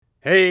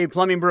Hey,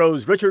 Plumbing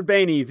Bros, Richard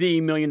Bainey,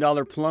 the $1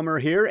 Million Plumber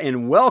here,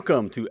 and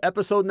welcome to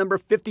episode number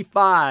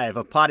 55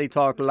 of Potty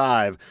Talk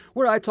Live,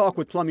 where I talk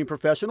with plumbing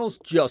professionals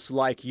just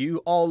like you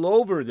all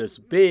over this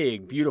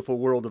big, beautiful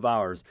world of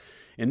ours.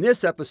 In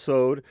this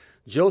episode,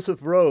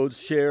 Joseph Rhodes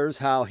shares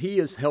how he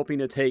is helping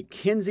to take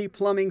Kinsey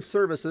Plumbing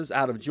Services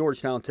out of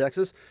Georgetown,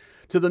 Texas,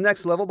 to the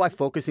next level by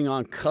focusing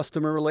on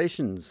customer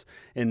relations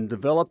and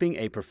developing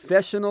a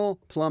professional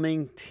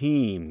plumbing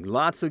team.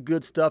 Lots of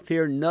good stuff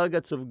here,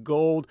 nuggets of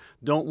gold.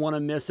 Don't want to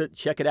miss it.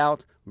 Check it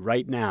out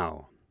right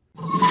now.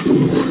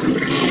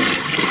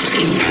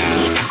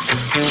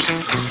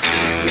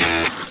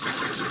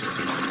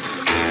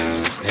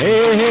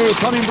 Hey,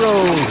 Plumbing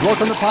Bros.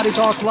 Welcome to Potty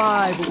Talk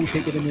Live, where we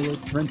take it into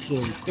the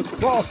trenches, the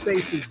crawl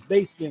spaces,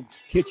 basements,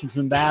 kitchens,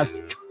 and baths,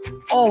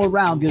 all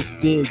around this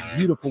big,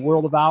 beautiful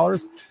world of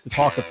ours to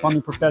talk to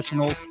plumbing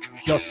professionals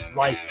just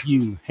like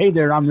you. Hey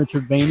there, I'm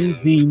Richard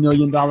Bainey, the $1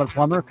 Million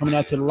Plumber, coming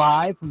at you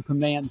live from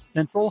Command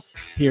Central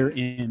here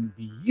in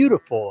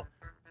beautiful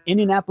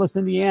Indianapolis,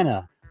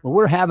 Indiana, where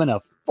we're having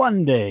a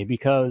fun day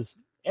because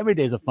every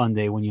day's a fun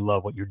day when you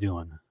love what you're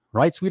doing.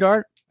 Right,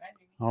 sweetheart?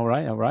 All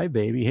right,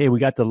 baby. Hey, we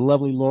got the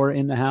lovely Laura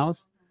in the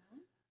house.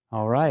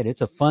 All right,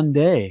 it's a fun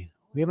day.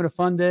 We having a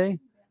fun day?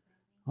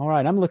 All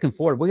right, I'm looking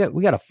forward.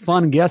 We got a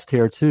fun guest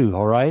here too.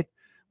 All right,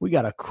 we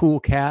got a cool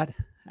cat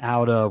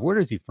out of, where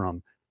is he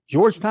from?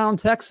 Georgetown,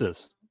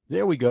 Texas.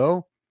 There we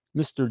go,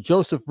 Mr.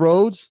 Joseph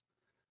Rhodes.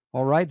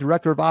 All right,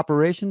 Director of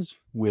Operations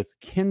with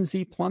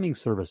Kinsey Plumbing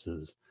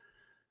Services.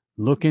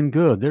 Looking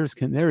good.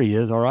 There he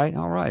is. All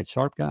right,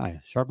 sharp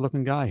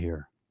looking guy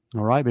here.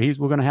 All right, but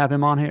we're going to have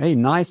him on here. Hey,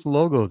 nice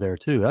logo there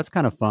too. That's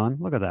kind of fun.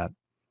 Look at that.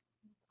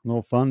 A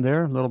little fun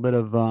there. A little bit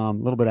of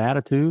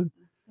attitude,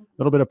 a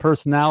little bit of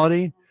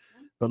personality,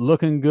 but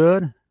looking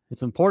good.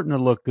 It's important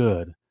to look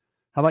good.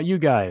 How about you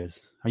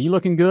guys? Are you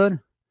looking good?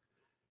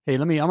 Hey,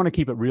 I'm going to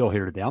keep it real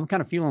here today. I'm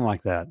kind of feeling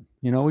like that.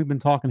 You know, we've been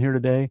talking here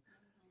today.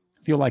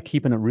 I feel like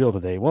keeping it real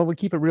today. Well, we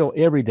keep it real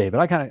every day, but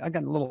I got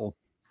a little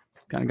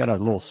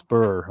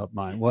spur up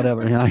mine,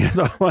 whatever. You know,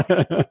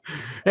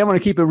 I want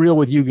to keep it real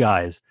with you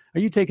guys. Are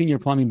you taking your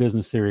plumbing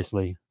business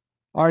seriously?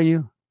 Are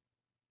you?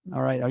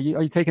 All right. Are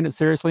you taking it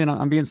seriously? And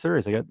I'm being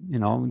serious.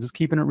 I'm just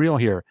keeping it real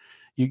here.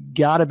 You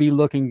got to be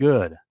looking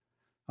good.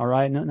 All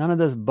right. None of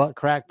this butt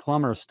crack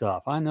plumber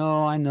stuff. I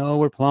know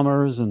we're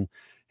plumbers, and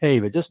hey,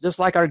 but just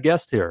like our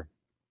guest here,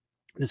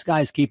 this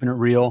guy's keeping it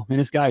real. I mean,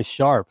 this guy's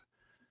sharp.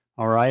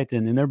 All right.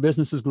 And their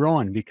business is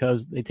growing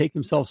because they take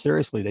themselves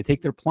seriously. They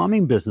take their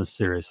plumbing business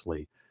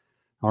seriously.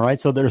 All right.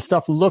 So their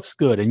stuff looks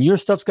good, and your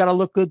stuff's got to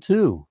look good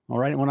too. All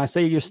right. And when I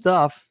say your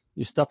stuff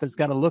that's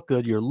got to look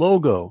good, your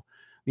logo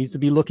needs to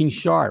be looking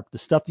sharp. The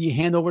stuff that you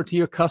hand over to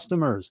your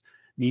customers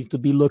needs to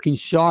be looking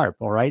sharp.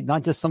 All right.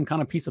 Not just some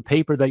kind of piece of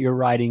paper that you're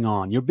writing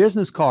on. Your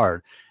business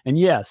card. And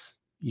yes,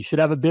 you should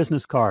have a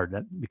business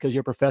card because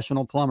you're a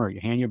professional plumber. You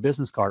hand your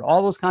business card.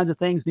 All those kinds of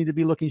things need to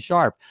be looking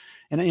sharp.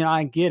 And,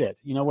 I get it.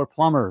 We're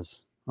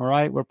plumbers. All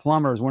right. We're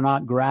plumbers. We're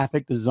not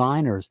graphic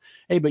designers.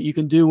 Hey, but you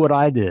can do what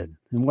I did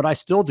and what I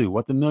still do,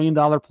 what the $1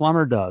 Million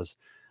Plumber does.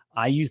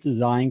 I use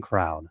Design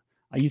Crowd.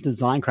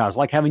 It's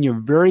like having your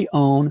very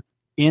own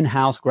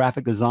in-house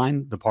graphic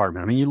design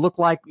department. I mean, you look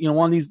like,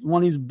 one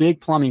of these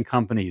big plumbing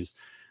companies,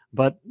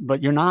 but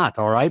you're not.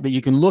 All right. But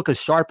you can look as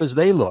sharp as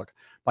they look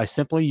by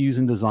simply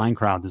using Design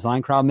Crowd.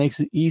 Design Crowd makes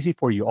it easy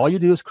for you. All you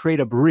do is create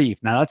a brief.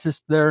 Now, that's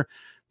just their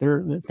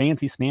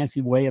fancy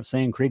smancy way of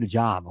saying create a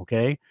job,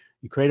 okay?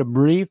 You create a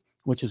brief,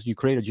 which is you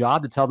create a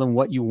job to tell them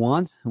what you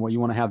want and what you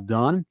want to have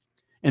done.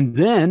 And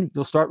then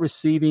you'll start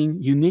receiving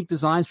unique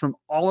designs from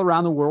all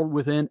around the world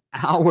within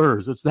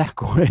hours. It's that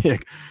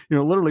quick,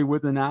 literally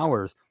within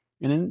hours.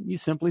 And then you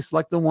simply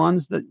select the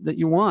ones that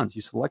you want.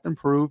 You select and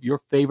prove your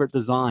favorite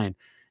design.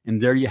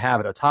 And there you have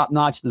it, a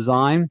top-notch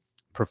design,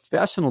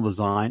 professional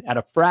design at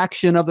a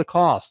fraction of the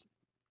cost.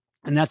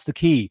 And that's the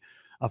key,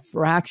 a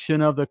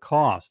fraction of the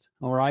cost.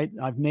 All right.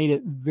 I've made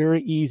it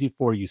very easy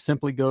for you.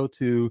 Simply go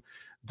to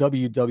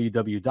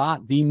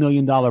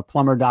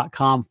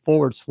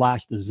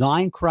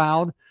www.themilliondollarplumber.com/design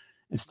crowd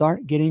and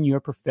start getting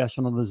your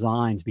professional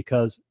designs,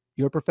 because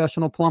you're a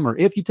professional plumber.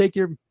 If you take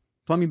your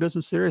plumbing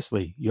business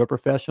seriously, you're a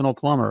professional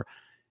plumber,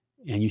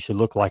 and you should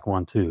look like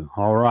one too.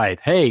 All right.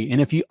 Hey, and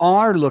if you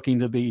are looking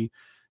to be,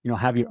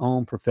 have your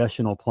own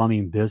professional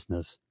plumbing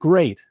business,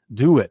 great,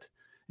 do it.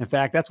 In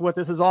fact, that's what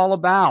this is all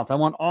about. I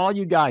want all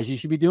you guys, you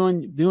should be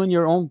doing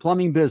your own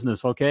plumbing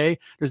business, okay?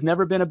 There's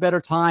never been a better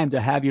time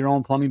to have your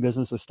own plumbing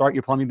business or start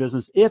your plumbing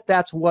business if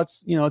that's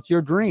what's, it's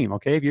your dream,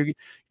 okay? If you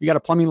got a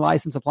plumbing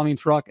license, a plumbing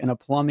truck, and a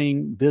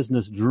plumbing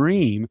business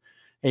dream,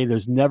 hey,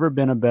 there's never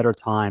been a better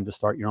time to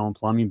start your own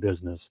plumbing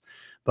business.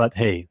 But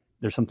hey,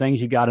 there's some things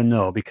you got to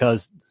know,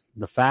 because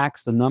the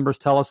numbers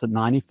tell us that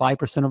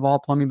 95% of all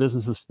plumbing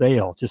businesses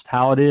fail, just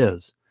how it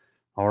is.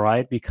 All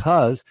right.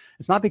 Because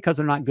it's not because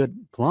they're not good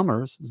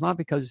plumbers. It's not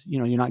because,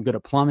 you're not good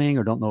at plumbing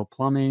or don't know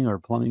plumbing or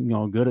plumbing,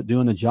 good at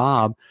doing the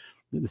job.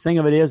 the thing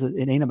of it is,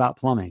 it ain't about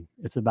plumbing.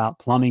 It's about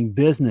plumbing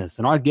business.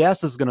 And our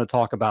guest is going to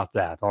talk about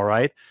that. All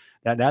right.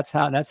 That's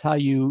how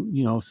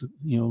you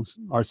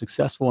are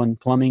successful in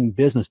plumbing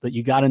business, but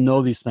you got to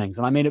know these things.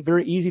 And I made it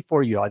very easy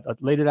for you. I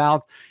laid it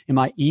out in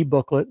my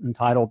e-booklet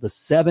entitled The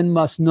 7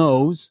 Must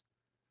Knows.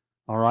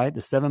 All right.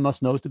 The 7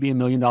 must knows to be $1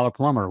 million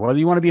plumber. Whether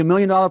you want to be $1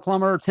 million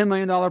plumber, $10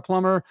 million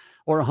plumber,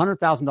 or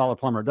 $100,000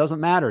 plumber, it doesn't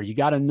matter. You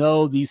got to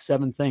know these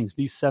 7 things,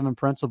 these 7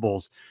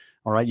 principles.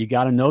 All right. You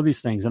got to know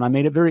these things. And I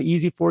made it very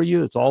easy for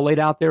you. It's all laid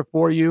out there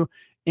for you.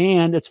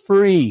 And it's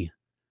free.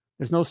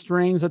 There's no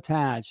strings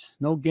attached,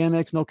 no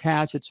gimmicks, no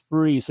catch. It's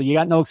free. So you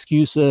got no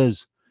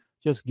excuses.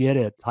 Just get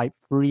it. Type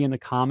free in the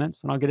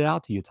comments and I'll get it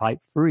out to you. Type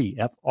free,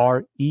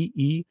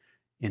 FREE,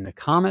 in the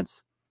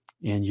comments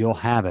and you'll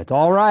have it.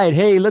 All right.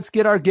 Hey, let's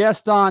get our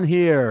guest on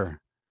here.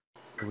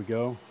 Here we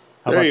go.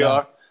 There you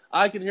are.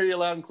 I can hear you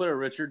loud and clear,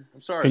 Richard.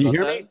 I'm sorry about that.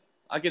 Can you hear me?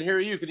 I can hear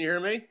you. Can you hear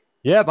me?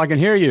 Yep, I can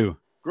hear you.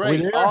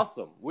 Great.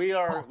 Awesome. We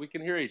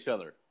can hear each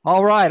other.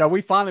 All right.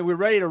 We're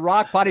ready to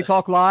rock Potty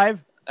Talk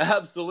Live?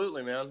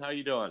 Absolutely, man. How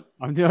you doing?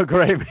 I'm doing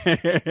great,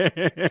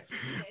 man.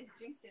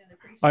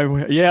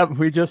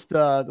 We just,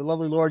 the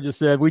lovely Lord just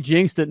said, we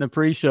jinxed it in the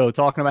pre-show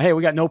talking about, hey,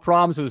 we got no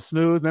problems. It was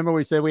smooth. Remember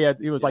we said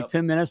it was like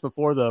 10 minutes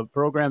before the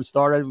program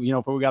started,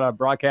 before we got our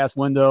broadcast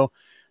window.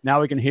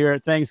 Now we can hear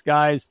it. Thanks,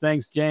 guys.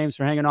 Thanks, James,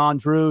 for hanging on.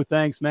 Drew,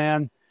 thanks,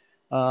 man,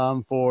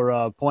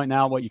 for pointing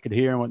out what you could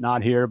hear and what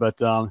not hear.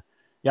 But, I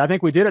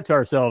think we did it to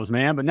ourselves,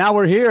 man. But now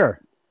we're here.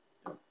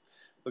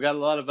 We got a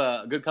lot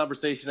of good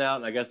conversation out,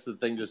 and I guess the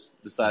thing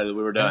just decided that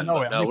we were done.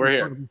 No, we're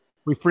here.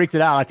 We freaked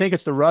it out. I think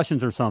it's the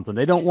Russians or something.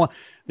 They don't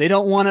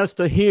want us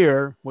to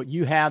hear what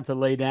you have to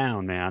lay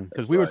down, man.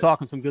 Because we were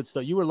talking some good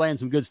stuff. You were laying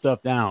some good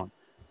stuff down.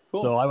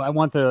 Cool. So I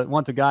want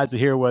the guys to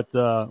hear what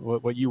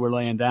you were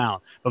laying down.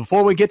 But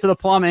before we get to the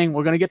plumbing,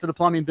 we're going to get to the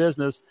plumbing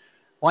business.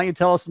 Why don't you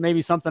tell us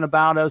maybe something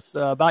about us,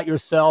 about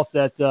yourself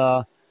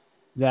that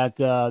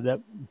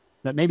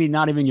maybe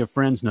not even your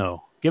friends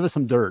know. Give us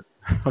some dirt.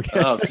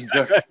 Okay. Oh, some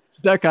dirt.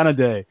 That kind of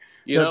day.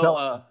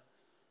 I've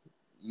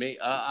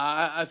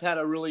had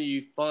a really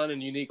fun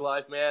and unique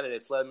life, man, and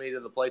it's led me to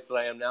the place that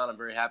I am now, and I'm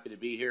very happy to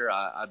be here.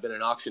 I've been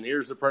an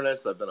auctioneer's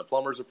apprentice. I've been a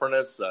plumber's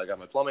apprentice. I got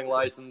my plumbing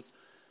license,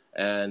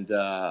 and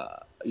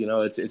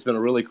it's been a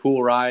really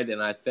cool ride,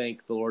 and I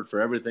thank the Lord for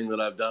everything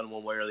that I've done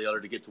one way or the other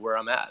to get to where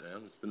I'm at,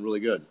 man. It's been really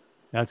good.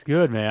 That's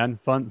good, man.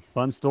 Fun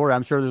story.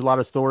 I'm sure there's a lot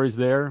of stories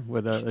there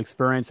with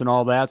experience and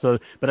all that. So,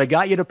 but I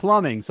got you to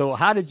plumbing. So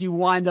how did you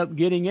wind up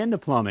getting into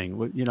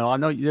plumbing? I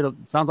know you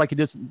did. Sounds like you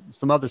did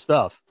some other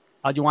stuff.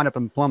 How'd you wind up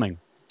in plumbing?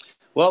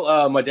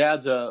 Well, my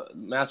dad's a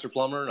master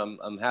plumber, and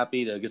I'm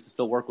happy to get to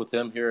still work with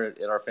him here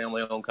at our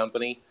family-owned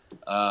company.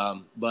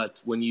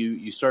 But when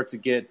you start to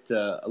get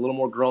a little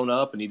more grown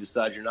up and you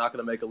decide you're not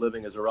going to make a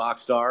living as a rock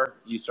star,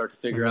 you start to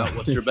figure out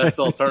what's your best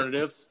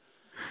alternatives.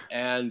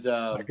 And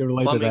I can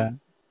relate to that.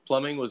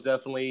 Plumbing was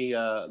definitely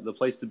the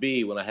place to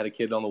be when I had a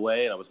kid on the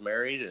way and I was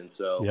married, and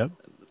so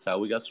that's how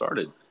we got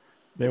started.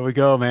 There we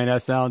go, man.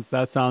 That sounds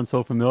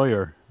so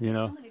familiar. So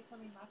many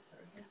plumbing rock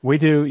stars. We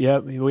do, yeah.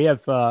 We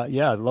have,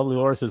 lovely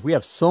Laura says we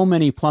have so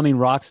many plumbing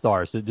rock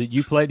stars. Do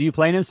you play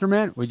an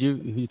instrument? Would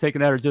you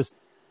taking that or just?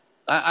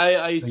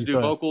 I used to do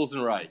vocals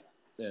and write.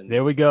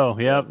 There we go.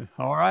 Yep.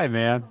 All right,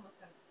 man.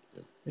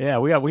 Yeah,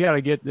 we got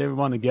to get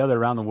everyone together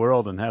around the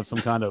world and have some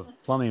kind of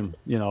plumbing,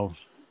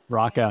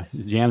 rock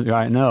jam.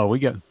 Right? No, we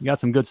got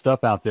some good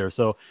stuff out there,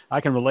 so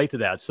I can relate to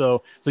that.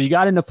 So you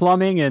got into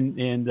plumbing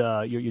and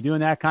you're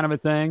doing that kind of a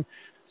thing.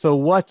 So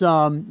what?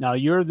 Now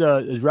you're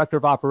the director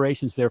of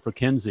operations there for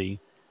Kinsey.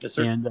 Yes,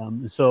 sir.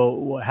 And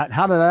so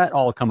how did that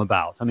all come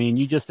about? I mean,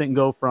 you just didn't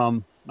go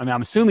from. I mean,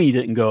 I'm assuming you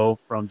didn't go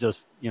from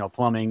just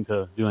plumbing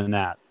to doing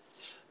that.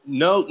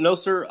 No,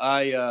 sir.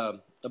 I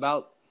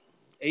about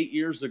 8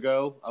 years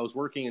ago, I was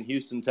working in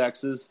Houston,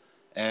 Texas,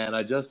 and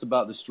I just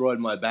about destroyed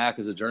my back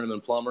as a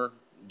journeyman plumber,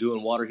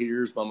 doing water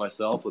heaters by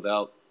myself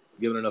without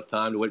giving enough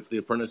time to wait for the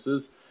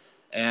apprentices.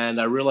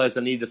 And I realized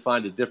I needed to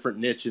find a different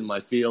niche in my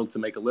field to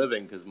make a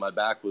living because my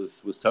back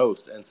was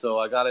toast. And so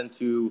I got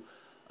into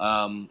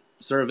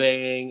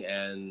surveying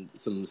and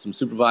some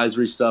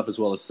supervisory stuff as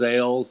well as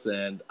sales.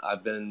 And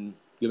I've been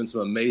given some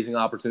amazing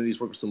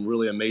opportunities, work with some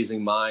really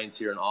amazing minds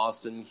here in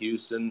Austin,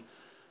 Houston,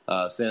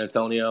 San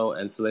Antonio.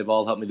 And so they've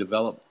all helped me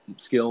develop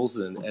skills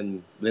and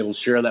been able to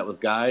share that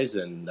with guys.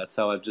 And that's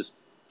how I've just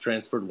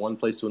transferred one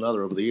place to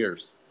another over the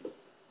years.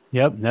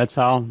 Yep, that's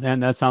how,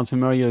 and that sounds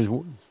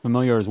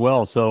familiar as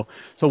well. So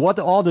what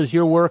all does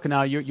your work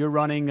now? You're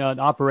running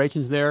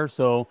operations there.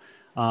 So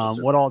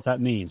Yes, what all does that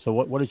mean? So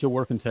what does your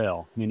work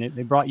entail? I mean,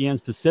 they brought you in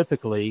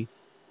specifically,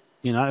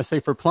 not to say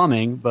for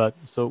plumbing, but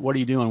so what are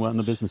you doing on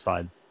the business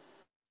side?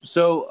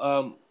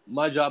 So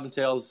my job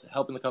entails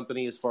helping the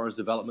company as far as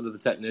development of the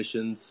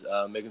technicians,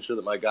 making sure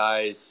that my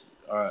guys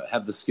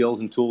have the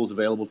skills and tools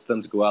available to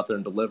them to go out there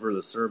and deliver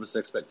the service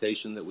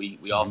expectation that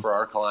we offer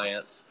our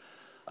clients.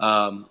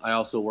 I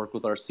also work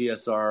with our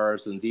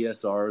CSRs and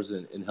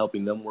DSRs in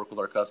helping them work with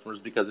our customers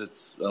because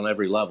it's on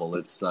every level.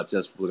 It's not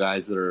just the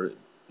guys that are,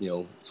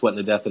 sweating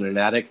to death in an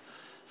attic.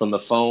 From the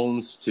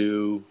phones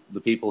to the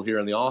people here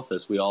in the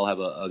office, we all have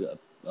a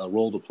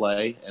role to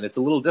play, and it's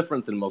a little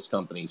different than most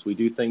companies. We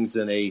do things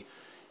in a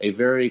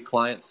very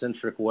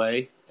client-centric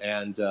way,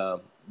 and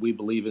we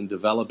believe in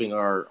developing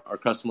our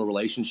customer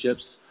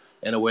relationships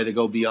in a way that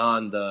go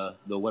beyond the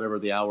whatever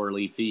the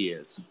hourly fee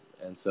is.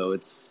 And so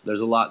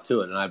there's a lot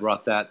to it. And I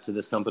brought that to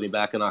this company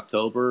back in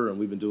October, and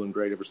we've been doing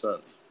great ever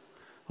since.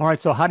 All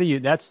right. So how do you,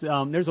 there's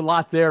a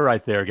lot there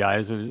right there,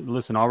 guys.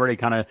 Listen, already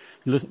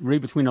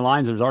read between the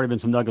lines. There's already been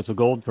some nuggets of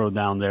gold thrown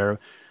down there.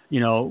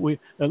 A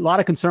lot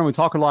of concern. We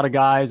talk to a lot of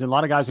guys, and a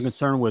lot of guys are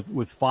concerned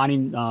with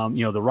finding,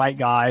 the right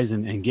guys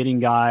and getting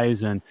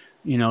guys. And,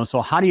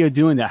 so how do you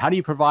doing that? How do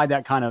you provide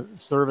that kind of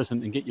service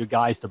and get your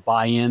guys to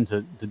buy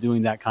into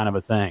doing that kind of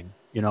a thing,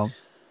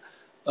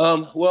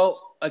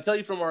 Well, I tell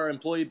you, from our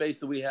employee base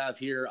that we have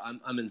here,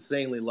 I'm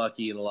insanely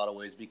lucky in a lot of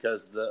ways,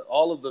 because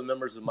all of the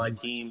members of my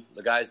team,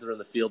 the guys that are in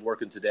the field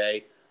working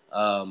today,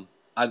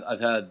 I've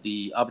had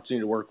the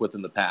opportunity to work with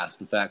in the past.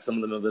 In fact, some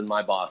of them have been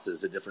my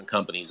bosses at different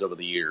companies over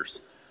the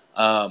years.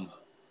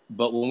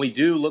 But when we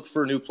do look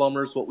for new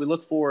plumbers, what we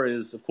look for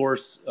is, of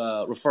course,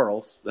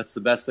 referrals. That's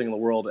the best thing in the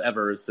world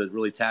ever, is to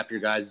really tap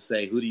your guys and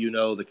say, who do you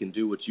know that can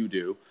do what you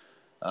do?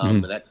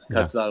 And that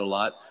cuts out a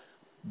lot.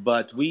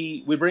 But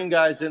we bring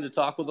guys in to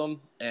talk with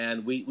them,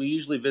 and we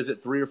usually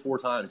visit 3 or 4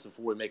 times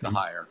before we make a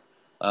hire.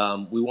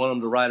 We want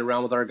them to ride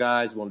around with our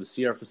guys. We want them to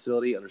see our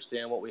facility,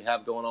 understand what we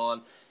have going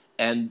on.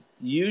 And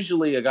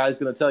usually a guy's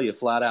going to tell you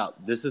flat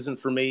out, this isn't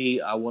for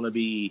me. I want to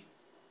be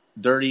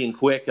dirty and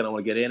quick, and I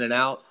want to get in and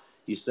out.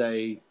 You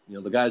say,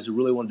 the guys who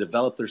really want to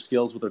develop their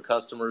skills with their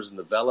customers and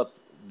develop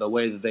the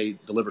way that they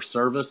deliver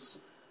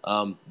service,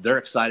 they're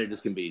excited as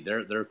can be.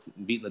 They're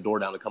beating the door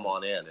down to come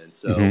on in. And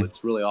so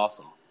it's really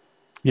awesome.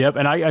 Yep.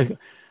 And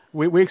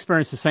we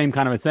experience the same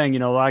kind of a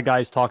thing. A lot of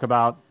guys talk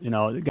about,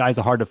 guys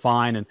are hard to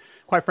find. And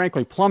quite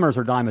frankly, plumbers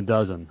are dime a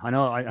dozen. I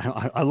know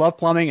I love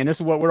plumbing, and this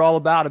is what we're all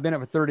about. I've been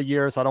at it for 30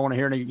 years. So I don't want to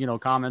hear any,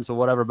 comments or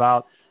whatever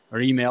about, or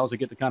emails that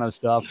get the kind of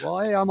stuff.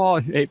 Well,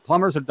 hey,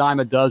 plumbers are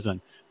dime a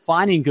dozen.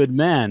 Finding good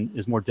men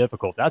is more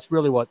difficult. That's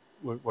really what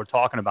we're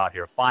talking about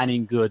here,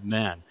 finding good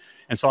men.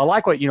 And so I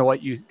like what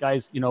you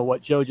guys,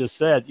 what Joe just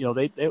said.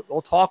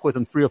 They'll talk with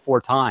them 3 or 4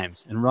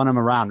 times and run them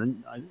around.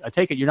 And I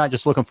take it you're not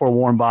just looking for a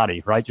warm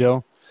body, right,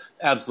 Joe?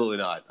 Absolutely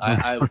not.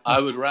 I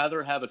would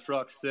rather have a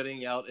truck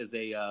sitting out as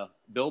a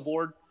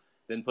billboard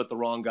than put the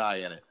wrong guy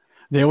in it.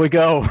 There we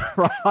go.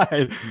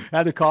 Right.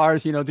 Have the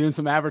cars, doing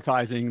some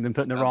advertising, then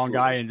putting the wrong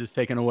guy in, just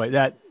taking away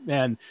that.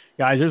 And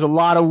guys, there's a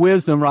lot of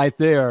wisdom right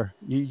there.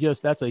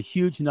 That's a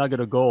huge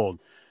nugget of gold.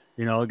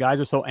 Guys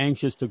are so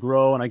anxious to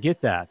grow, and I get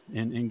that,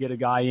 and get a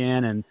guy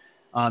in, and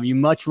you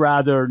much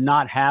rather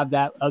not have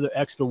that other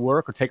extra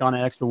work or take on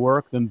an extra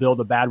work than build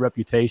a bad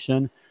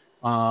reputation.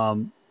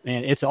 And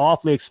it's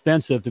awfully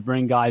expensive to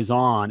bring guys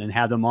on and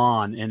have them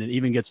on, and it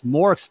even gets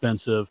more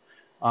expensive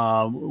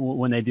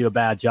when they do a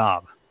bad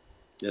job.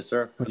 Yes,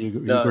 sir. You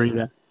agree with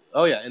that?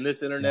 Oh, yeah. In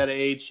this internet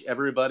age,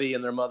 everybody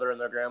and their mother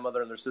and their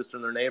grandmother and their sister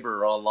and their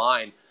neighbor are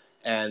online.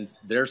 And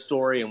their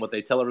story and what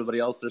they tell everybody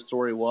else their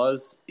story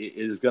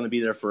is going to be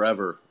there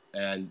forever,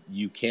 and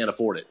you can't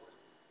afford it.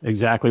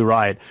 Exactly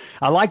right.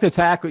 I like the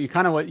tack. You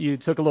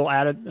took a little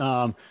added.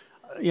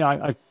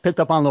 I picked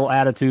up on a little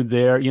attitude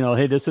there.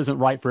 Hey, this isn't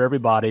right for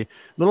everybody. A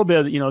little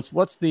bit. It's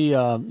what's the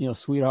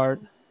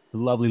sweetheart, the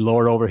lovely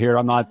Laura over here.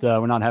 I'm not.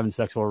 We're not having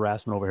sexual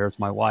harassment over here. It's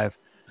my wife,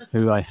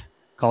 who I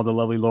called the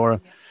lovely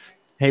Laura.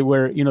 Hey,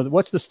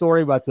 what's the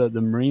story about the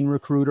Marine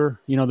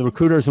recruiter? The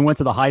recruiters who went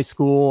to the high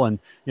school, and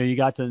you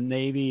got to the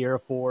Navy, Air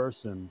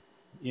Force, and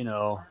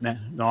the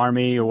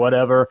Army or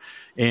whatever,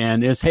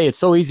 and it's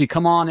so easy.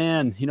 Come on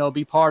in,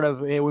 be part of.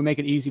 Hey, we make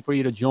it easy for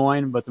you to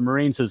join. But the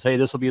Marine says, hey,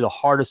 this will be the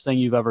hardest thing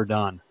you've ever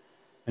done,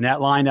 and that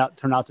line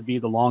turned out to be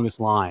the longest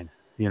line.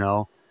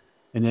 And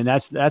then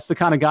that's the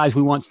kind of guys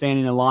we want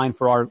standing in line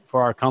for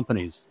our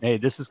companies. Hey,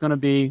 this is going to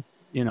be,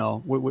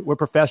 we're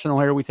professional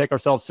here. We take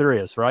ourselves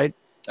serious, right?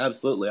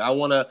 Absolutely. I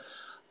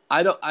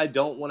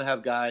don't want to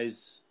have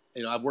guys,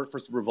 I've worked for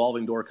some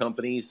revolving door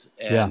companies,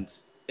 and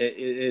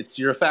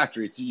you're a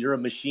factory. You're a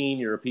machine.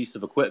 You're a piece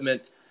of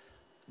equipment.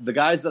 The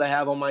guys that I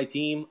have on my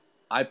team,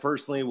 I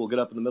personally will get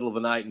up in the middle of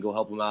the night and go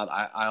help them out.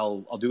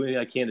 I'll do anything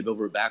I can to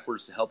build it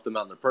backwards to help them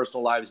out in their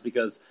personal lives,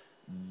 because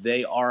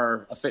we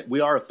are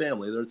a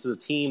family. There's a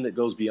team that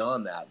goes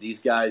beyond that. These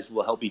guys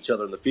will help each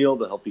other in the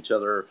field. They'll help each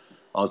other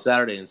on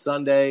Saturday and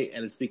Sunday,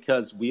 and it's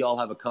because we all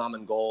have a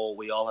common goal.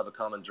 We all have a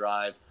common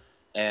drive,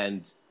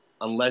 and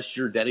unless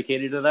you're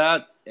dedicated to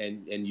that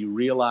and you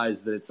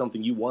realize that it's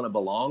something you want to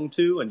belong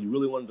to and you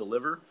really want to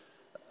deliver,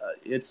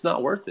 it's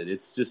not worth it.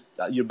 It's just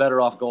you're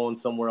better off going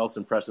somewhere else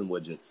and pressing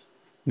widgets.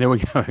 There we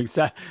go.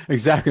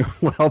 Exactly.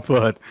 Well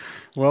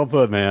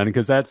put, man,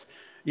 because that's,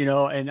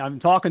 and I'm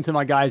talking to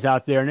my guys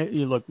out there, and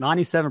you look,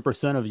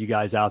 97% of you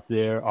guys out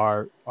there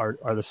are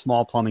the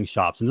small plumbing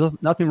shops. And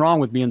there's nothing wrong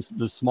with being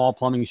the small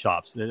plumbing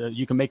shops.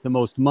 You can make the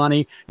most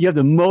money. You have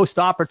the most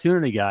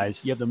opportunity,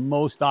 guys. You have the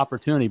most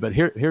opportunity. But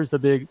here's the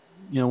big,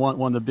 one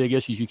of the big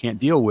issues you can't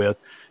deal with.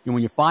 When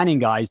you're finding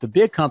guys, the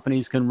big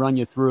companies can run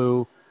you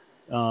through,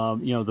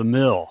 the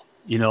mill.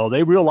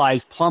 They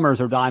realize plumbers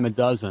are dime a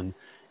dozen.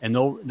 and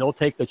they'll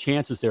take the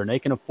chances there, and they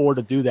can afford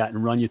to do that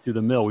and run you through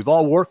the mill. We've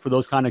all worked for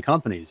those kind of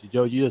companies.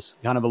 Joe, you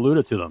just kind of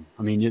alluded to them.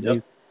 I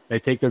mean, they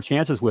take their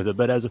chances with it.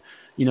 But as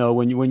you know,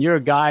 when you're a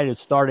guy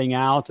that's starting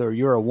out, or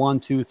you're a 1,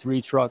 2,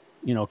 3 truck,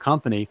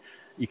 company,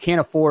 you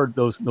can't afford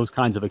those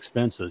kinds of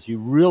expenses. You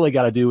really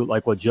got to do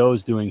like what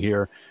Joe's doing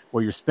here,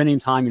 where you're spending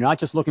time. You're not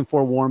just looking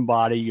for a warm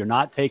body. You're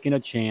not taking a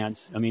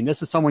chance. I mean,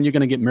 this is someone you're going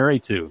to get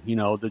married to.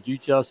 Did you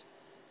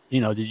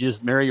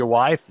just marry your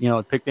wife?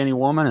 Picked any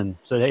woman and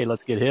said, "Hey,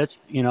 let's get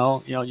hitched." You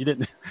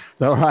didn't.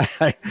 So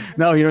right?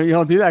 No, you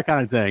don't do that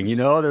kind of thing.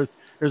 There's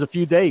a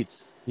few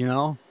dates.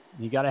 You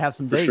got to have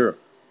some dates. For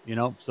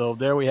sure. So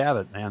there we have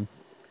it, man.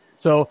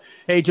 So,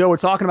 hey, Joe, we're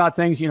talking about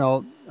things,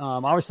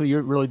 obviously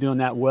you're really doing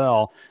that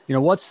well.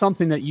 What's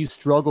something that you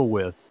struggle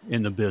with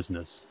in the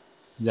business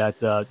that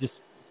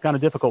just it's kind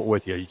of difficult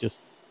with you?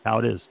 Just how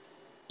it is.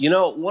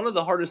 One of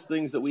the hardest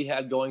things that we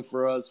had going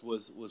for us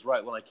was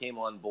right when I came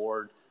on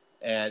board.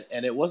 And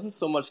it wasn't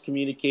so much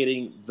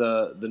communicating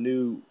the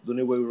new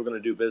way we were going to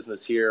do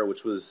business here,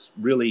 which was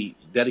really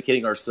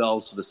dedicating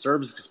ourselves to the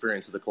service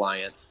experience of the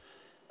clients.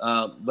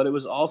 But it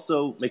was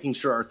also making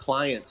sure our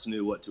clients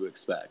knew what to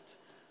expect.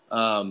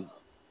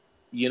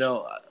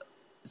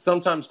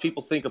 Sometimes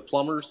people think of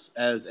plumbers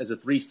as a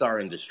 3-star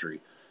industry.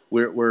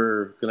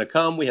 We're going to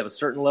come. We have a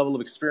certain level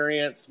of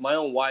experience. My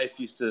own wife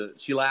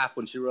she laughed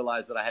when she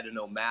realized that I had to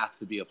know math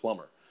to be a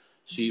plumber.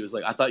 She was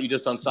like, "I thought you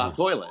just unstopped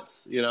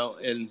toilets,"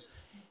 and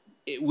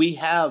we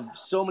have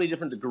so many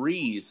different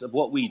degrees of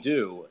what we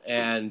do,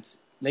 and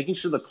making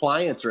sure the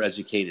clients are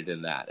educated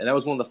in that. And that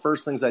was one of the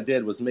first things I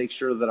did, was make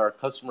sure that our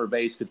customer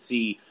base could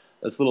see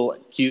this little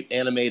cute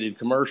animated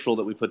commercial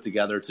that we put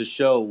together to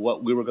show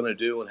what we were going to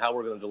do and how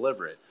we're going to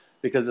deliver it.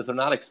 Because if they're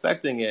not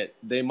expecting it,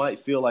 they might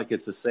feel like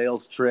it's a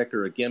sales trick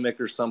or a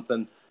gimmick or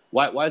something.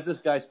 Why is this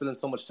guy spending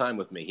so much time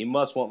with me? He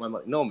must want my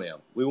money. No, ma'am.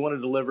 We want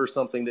to deliver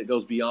something that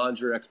goes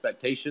beyond your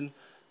expectation,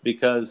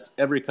 because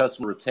every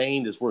customer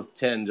retained is worth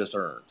 10 just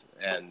earned.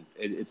 And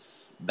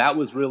that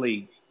was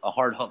really a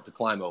hard hump to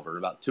climb over. In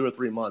about 2 or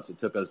 3 months, it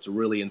took us to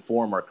really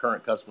inform our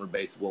current customer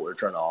base of what we're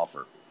trying to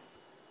offer.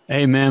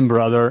 Amen,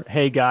 brother.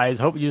 Hey, guys,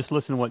 hope you just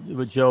listen to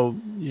what Joe,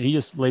 he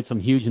just laid some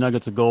huge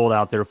nuggets of gold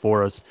out there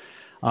for us.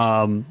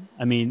 I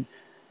mean,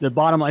 the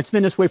bottom line, it's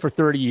been this way for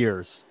 30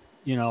 years.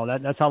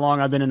 That's how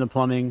long I've been in the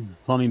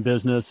plumbing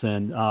business.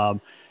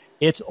 And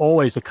it's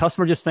always, the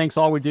customer just thinks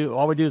all we do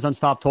is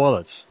unstop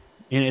toilets.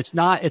 And it's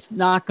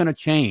not going to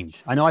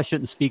change. I know I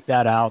shouldn't speak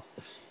that out.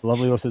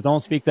 Lovely Lord says,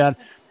 don't speak that.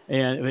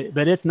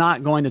 But it's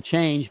not going to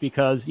change,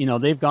 because,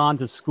 they've gone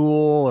to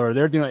school, or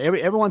they're doing,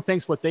 everyone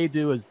thinks what they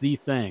do is the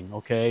thing.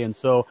 Okay. And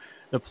so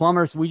the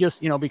plumbers, we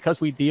just,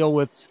 because we deal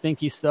with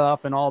stinky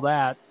stuff and all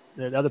that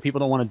other people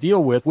don't want to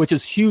deal with, which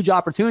is huge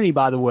opportunity,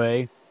 by the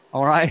way.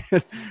 All right.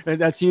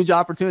 That's huge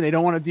opportunity. They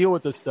don't want to deal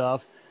with this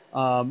stuff.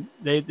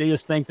 They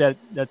just think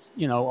that's,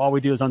 all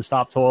we do is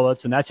unstop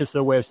toilets. And that's just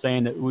their way of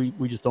saying that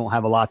we just don't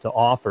have a lot to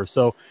offer.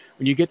 So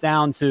when you get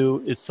down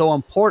to, it's so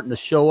important to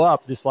show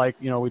up, just like,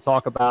 we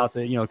talk about,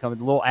 kind of a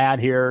little ad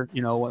here,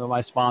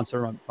 my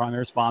sponsor, my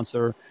primary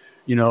sponsor,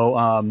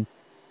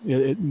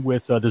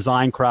 with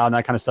Design Crowd and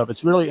that kind of stuff.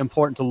 It's really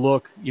important to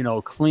look,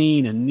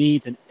 clean and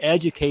neat, and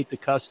educate the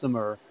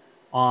customer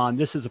on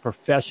this is a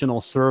professional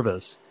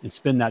service, and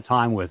spend that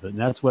time with it. And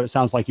that's what it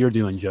sounds like you're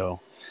doing, Joe.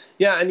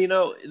 Yeah. And,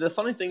 the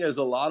funny thing is,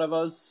 a lot of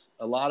us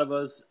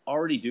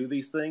already do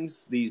these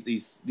things,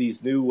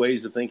 these new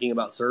ways of thinking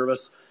about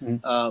service.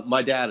 Mm-hmm.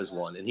 My dad is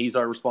one, and he's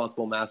our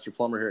responsible master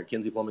plumber here at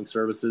Kinsey Plumbing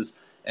Services.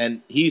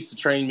 And he used to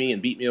train me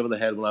and beat me over the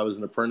head when I was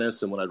an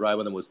apprentice. And when I'd ride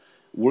with him was,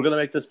 we're going to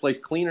make this place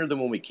cleaner than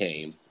when we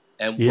came.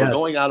 And We're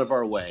going out of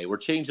our way. We're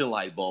changing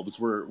light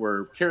bulbs.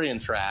 We're carrying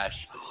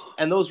trash.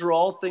 And those are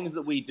all things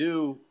that we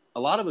do. A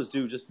lot of us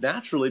do just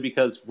naturally,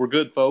 because we're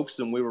good folks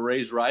and we were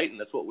raised right, and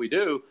that's what we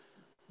do.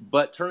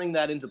 But turning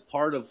that into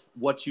part of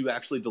what you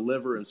actually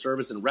deliver in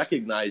service, and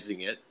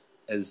recognizing it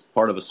as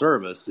part of a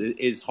service,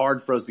 is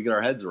hard for us to get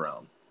our heads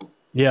around.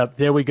 Yeah,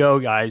 there we go,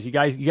 guys. You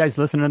guys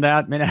listen to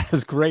that? Man, that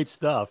is great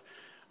stuff.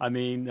 I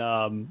mean,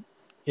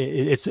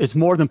 it's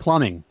more than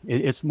plumbing.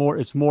 It's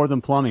more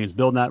than plumbing. It's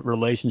building that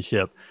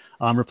relationship.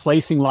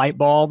 Replacing light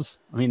bulbs.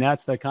 I mean,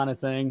 that's the kind of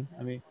thing.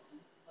 I mean,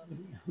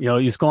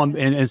 you just go and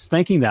it's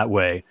thinking that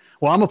way.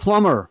 Well, I'm a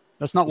plumber.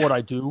 That's not what I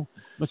do.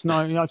 It's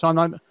not. I'm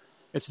not.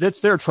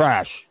 It's their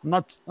trash. I'm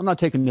not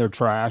taking their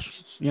trash.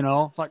 It's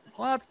like,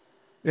 what?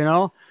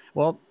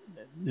 Well,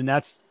 and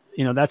that's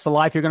the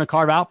life you're going to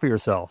carve out for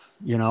yourself.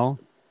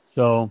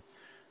 So,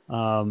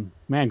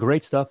 man,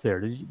 great stuff there.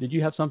 Did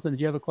you have something? Did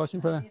you have a question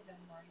for that?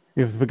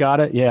 You forgot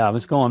it? Yeah, I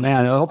was going,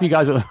 man. I hope you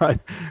guys are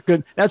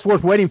good. That's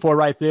worth waiting for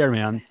right there,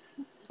 man.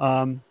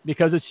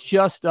 Because it's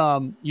just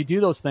you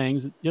do those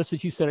things, just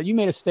as you said. You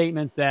made a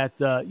statement that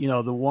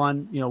the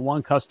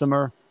one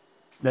customer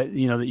that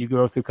you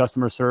go through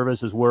customer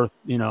service is worth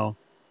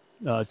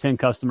 10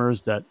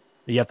 customers that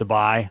you have to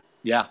buy.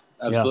 Yeah,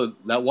 absolutely.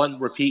 Yeah. That one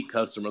repeat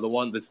customer, the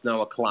one that's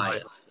now a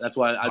client. Right. That's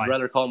why I'd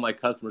rather call my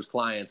customers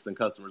clients than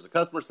customers. A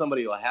customer is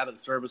somebody who I haven't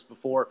serviced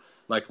before.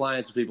 My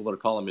clients are people that are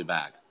calling me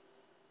back.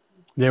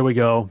 There we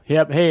go.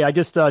 Yep. Hey, I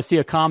just see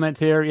a comment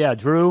here. Yeah,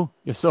 Drew,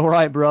 you're so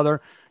right,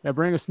 brother. Yeah,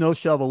 bring a snow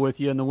shovel with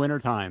you in the winter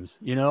times.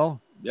 Yeah,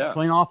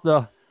 Clean off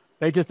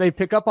they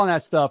pick up on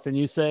that stuff, and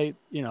you say,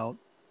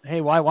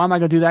 hey, why am I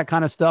going to do that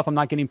kind of stuff? I'm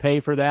not getting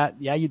paid for that.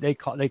 Yeah, they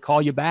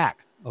call you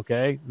back.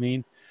 Okay, I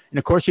mean, and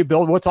of course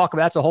we'll talk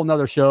about that's a whole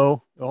nother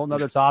show, a whole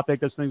nother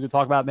topic. That's things to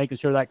talk about, making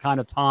sure that kind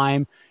of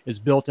time is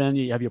built in.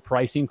 You have your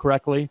pricing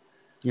correctly.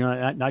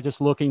 Not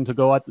just looking to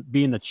go at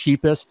being the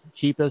cheapest.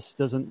 Cheapest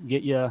doesn't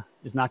get you,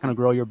 is not going to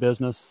grow your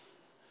business.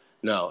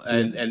 no,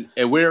 and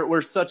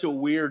we're such a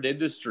weird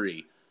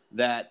industry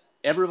that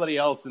everybody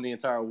else in the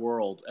entire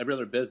world, every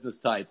other business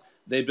type,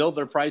 they build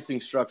their pricing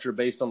structure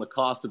based on the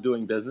cost of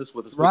doing business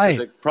with a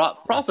specific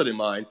profit in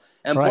mind.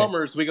 And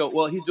plumbers, we go,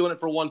 well, he's doing it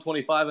for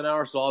 $125 an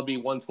hour, so I'll be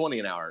 $120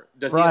 an hour.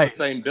 Does he have the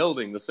same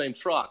building, the same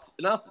truck?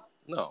 Nothing.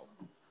 No.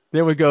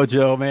 There we go,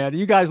 Joe, man.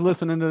 You guys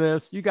listening to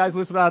this? You guys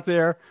listen out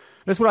there?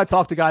 That's what I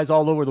talk to guys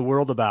all over the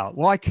world about.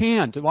 Well, I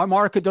can't. My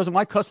market doesn't.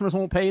 My customers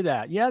won't pay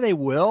that. Yeah, they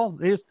will.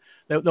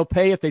 They'll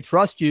pay if they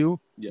trust you.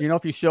 Yeah.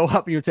 If you show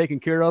up and you're taking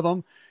care of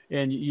them,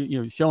 and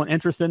you're showing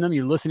interest in them,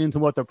 you're listening to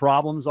what their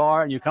problems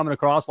are, and you're coming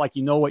across like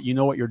you know what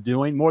you're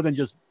doing, more than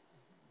just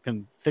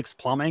can fix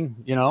plumbing.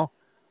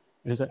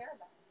 Is it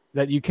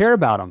that you care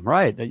about them,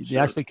 right? That you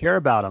actually care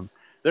about them.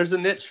 There's a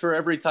niche for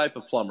every type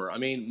of plumber. I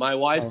mean, my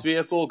wife's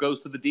vehicle goes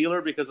to the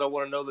dealer because I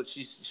want to know that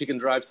she can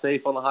drive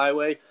safe on the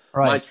highway.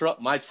 Right.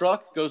 My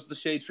truck goes to the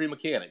shade tree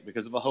mechanic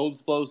because if a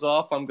hose blows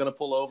off, I'm going to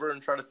pull over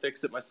and try to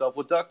fix it myself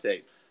with duct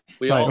tape.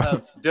 We all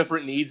have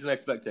different needs and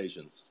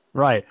expectations.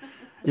 Right.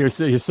 You're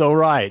so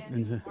right.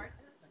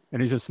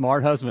 And he's a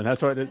smart husband.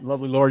 That's what the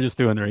lovely Lord is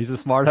doing there. He's a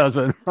smart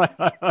husband.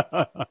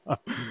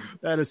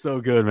 That is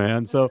so good,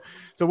 man. So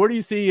where do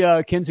you see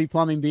Kinsey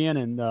Plumbing being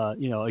in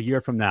a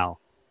year from now?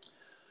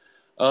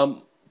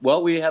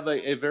 Well, we have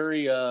a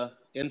very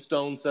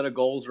in-stone set of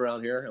goals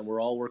around here, and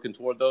we're all working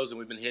toward those, and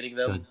we've been hitting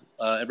them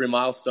every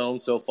milestone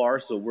so far,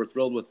 so we're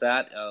thrilled with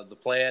that. The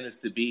plan is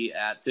to be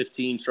at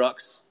 15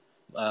 trucks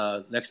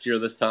next year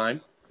this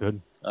time. Good.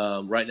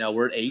 Right now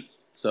we're at 8,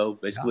 so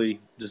basically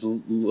just a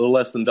little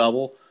less than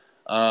double.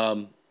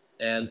 And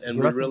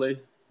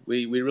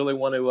we really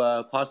want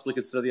to possibly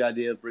consider the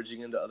idea of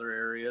bridging into other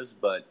areas,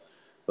 but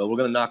we're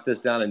going to knock this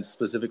down and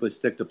specifically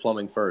stick to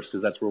plumbing first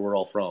because that's where we're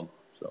all from.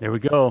 So. There we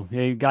go.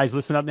 Hey, guys,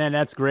 listen up, man.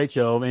 That's great,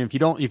 Joe. I mean, if you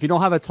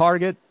don't have a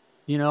target,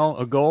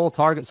 a goal,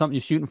 target, something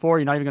you're shooting for,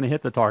 you're not even going to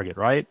hit the target,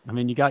 right? I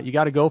mean, you got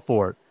to go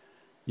for it.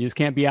 You just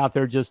can't be out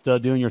there just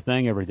doing your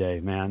thing every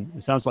day, man.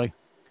 It sounds like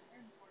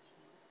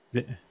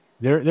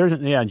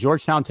there's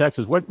Georgetown,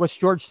 Texas. What's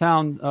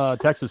Georgetown,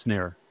 Texas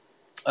near?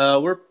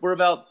 We're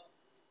about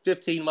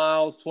 15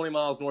 miles, 20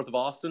 miles north of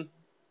Austin.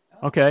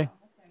 Okay.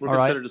 We're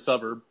considered a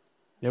suburb.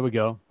 There we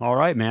go. All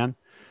right, man.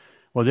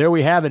 Well, there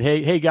we have it.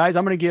 Hey, guys,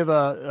 I'm going to give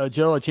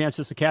Joe a chance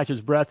just to catch his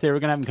breath here.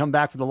 We're going to have him come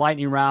back for the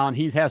lightning round.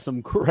 He has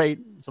some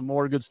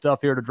more good stuff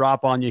here to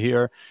drop on you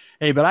here.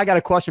 Hey, but I got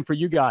a question for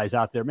you guys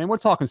out there. Man, we're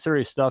talking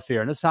serious stuff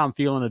here, and this is how I'm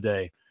feeling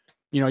today.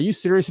 Are you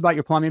serious about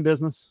your plumbing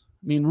business?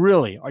 I mean,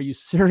 really, are you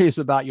serious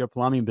about your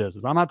plumbing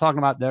business? I'm not talking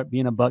about that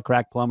being a butt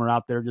crack plumber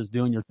out there just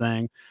doing your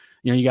thing.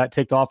 You got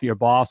ticked off of your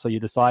boss, so you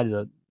decided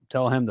to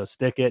tell him to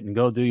stick it and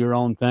go do your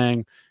own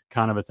thing.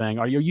 Kind of a thing.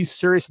 Are you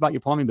serious about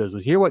your plumbing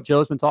business? You hear what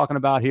Joe's been talking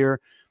about here,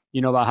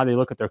 about how they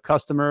look at their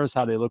customers,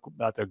 how they look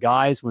about their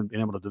guys when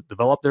being able to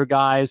develop their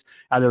guys,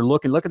 how they're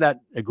looking. Look at that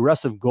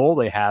aggressive goal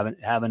they have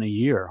in a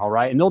year. All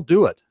right. And they'll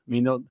do it. I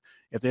mean,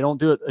 if they don't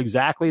do it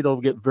exactly,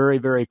 they'll get very,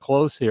 very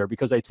close here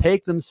because they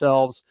take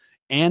themselves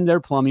and their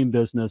plumbing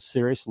business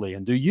seriously.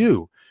 And do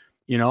you,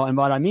 and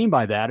what I mean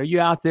by that, are you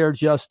out there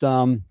just,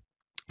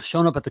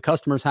 showing up at the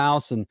customer's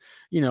house and,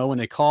 when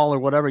they call or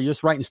whatever, you're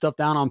just writing stuff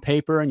down on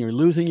paper and you're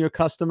losing your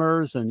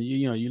customers and,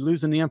 you're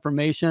losing the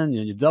information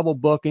and you're double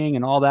booking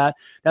and all that.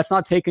 That's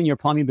not taking your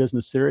plumbing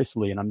business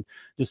seriously. And I'm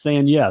just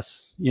saying,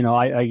 yes,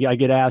 I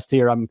get asked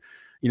here,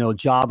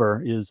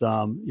 Jobber is,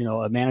 a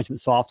management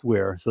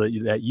software so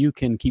that you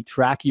can keep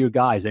track of your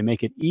guys. They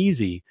make it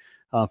easy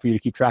for you to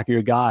keep track of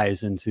your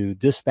guys and to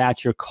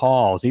dispatch your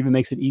calls. It even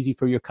makes it easy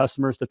for your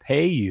customers to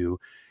pay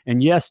you.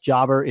 And yes,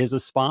 Jobber is a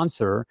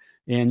sponsor.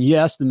 And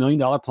yes, the $1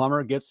 Million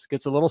Plumber gets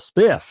a little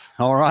spiff.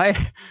 All right.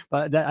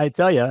 But I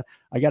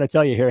got to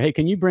tell you here, hey,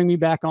 can you bring me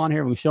back on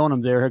here? We're showing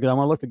them there because I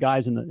want to look the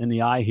guys in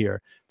the eye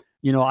here.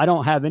 I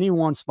don't have any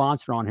one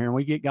sponsor on here, and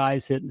we get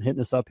guys hitting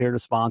us up here to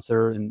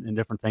sponsor and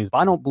different things. But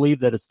I don't believe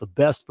that it's the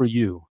best for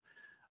you.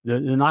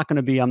 They're not going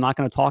to be, I'm not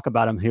going to talk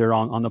about them here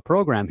on the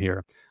program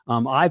here.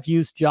 I've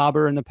used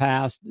Jobber in the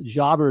past.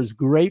 Jobber is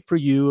great for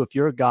you if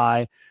you're a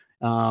guy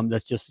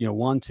that's just,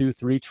 1, 2,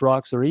 3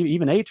 trucks or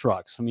even 8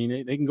 trucks. I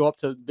mean, they can go up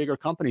to bigger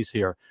companies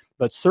here,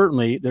 but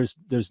certainly there's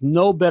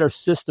no better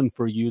system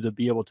for you to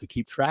be able to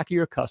keep track of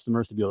your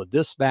customers, to be able to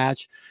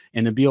dispatch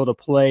and to be able to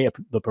play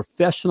the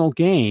professional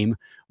game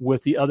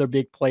with the other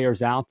big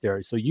players out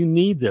there. So you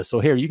need this. So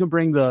here, you can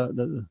bring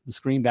the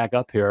screen back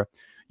up here.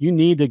 You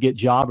need to get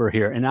Jobber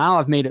here. And now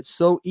I've made it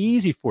so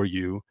easy for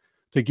you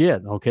to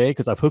get, okay?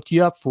 Because I've hooked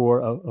you up for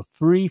a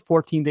free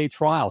 14-day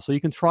trial. So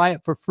you can try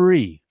it for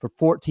free for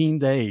 14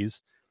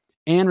 days.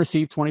 and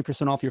receive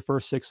 20% off your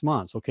first 6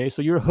 months. Okay,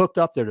 so you're hooked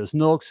up there. There's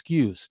no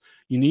excuse.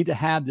 You need to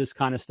have this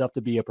kind of stuff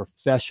to be a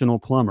professional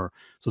plumber.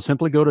 So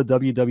simply go to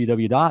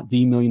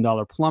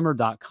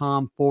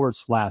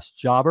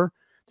www.themilliondollarplumber.com/jobber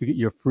to get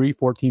your free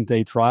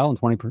 14th-day trial and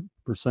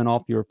 20%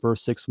 off your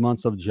first 6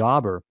 months of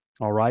Jobber.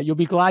 All right, you'll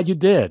be glad you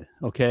did.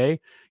 Okay,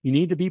 you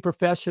need to be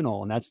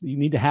professional, and you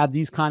need to have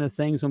these kind of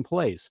things in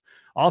place.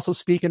 Also,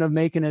 speaking of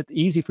making it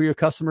easy for your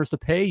customers to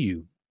pay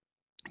you,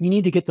 you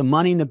need to get the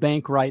money in the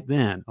bank right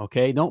then.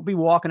 Okay, don't be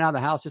walking out of the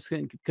house just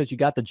because you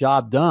got the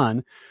job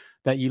done,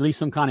 that you leave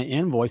some kind of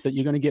invoice that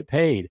you're going to get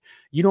paid.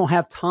 You don't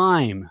have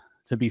time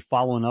to be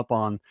following up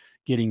on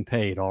getting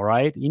paid. All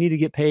right, you need to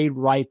get paid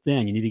right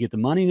then. You need to get the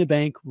money in the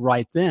bank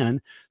right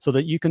then so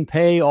that you can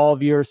pay all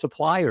of your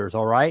suppliers.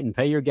 All right, and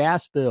pay your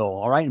gas bill.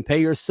 All right, and pay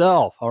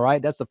yourself. All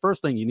right, that's the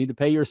first thing. You need to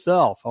pay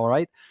yourself. All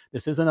right,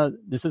 this isn't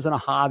a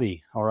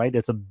hobby. All right,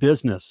 it's a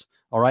business.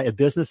 All right, a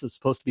business is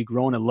supposed to be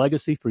growing a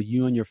legacy for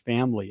you and your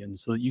family, and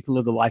so that you can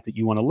live the life that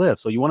you want to live.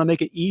 So you want to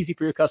make it easy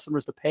for your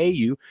customers to pay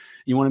you.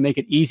 You want to make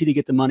it easy to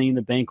get the money in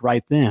the bank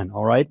right then.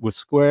 All right, with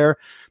Square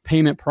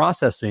Payment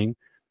Processing,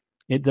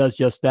 it does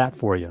just that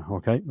for you.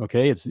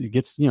 Okay.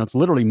 It's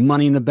literally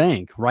money in the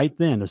bank right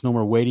then. There's no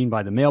more waiting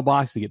by the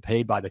mailbox to get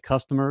paid by the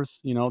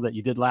customers, that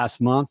you did last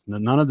month.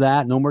 None of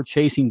that. No more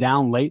chasing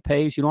down late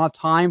pays. You don't have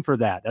time for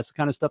that. That's the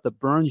kind of stuff that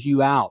burns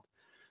you out.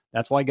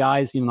 That's why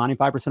guys,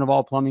 95% of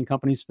all plumbing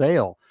companies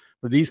fail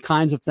for these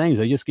kinds of things.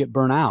 They just get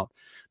burnt out.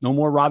 No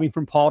more robbing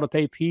from Paul to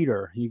pay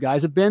Peter. You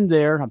guys have been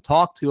there. I've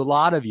talked to a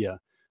lot of you.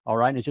 All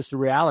right. And it's just a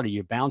reality.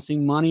 You're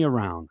bouncing money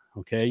around.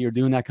 Okay. You're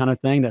doing that kind of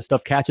thing. That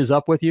stuff catches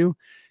up with you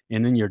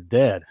and then you're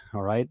dead.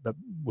 All right. But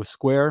with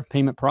Square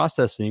Payment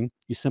Processing,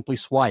 you simply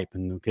swipe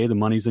and the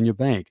money's in your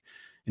bank.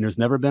 And there's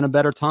never been a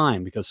better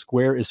time because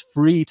Square is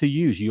free to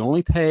use. You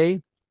only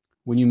pay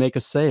when you make a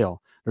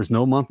sale. There's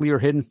no monthly or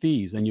hidden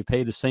fees, and you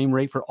pay the same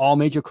rate for all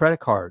major credit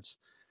cards.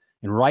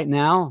 And right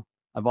now,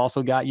 I've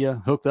also got you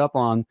hooked up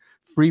on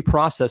free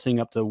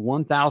processing up to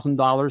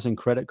 $1,000 in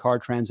credit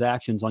card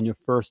transactions on your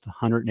first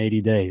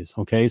 180 days.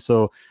 Okay,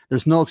 so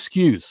there's no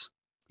excuse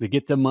to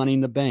get the money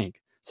in the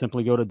bank.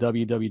 Simply go to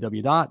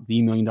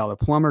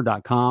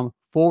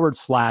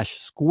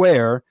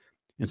www.themilliondollarplumber.com/square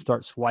and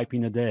start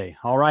swiping a day.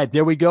 All right,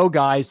 there we go,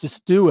 guys.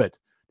 Just do it.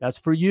 That's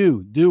for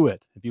you. Do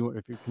it if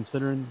you're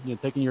considering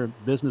taking your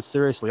business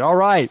seriously. All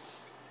right.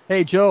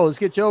 Hey, Joe, let's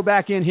get Joe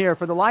back in here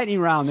for the lightning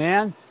round,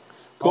 man.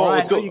 Cool. All right,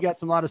 let's go. You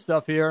got a lot of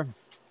stuff here.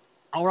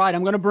 All right,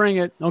 I'm going to bring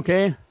it.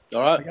 Okay.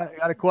 All right. I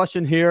got a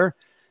question here.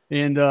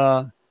 And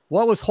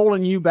what was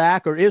holding you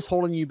back or is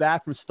holding you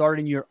back from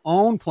starting your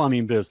own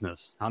plumbing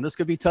business? Now, this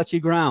could be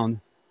touchy ground.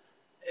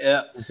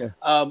 Yeah. Okay.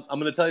 I'm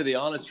going to tell you the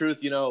honest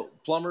truth.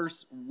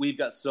 Plumbers, we've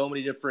got so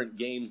many different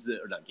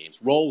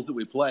roles that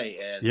we play.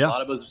 And a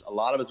lot of us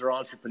are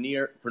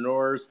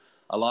entrepreneurs.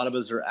 A lot of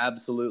us are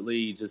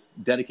absolutely just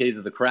dedicated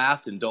to the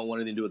craft and don't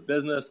want anything to do with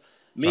business.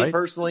 Me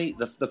personally,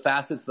 the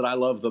facets that I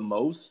love the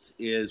most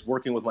is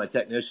working with my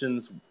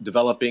technicians,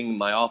 developing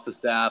my office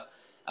staff.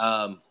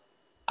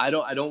 I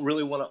don't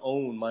really want to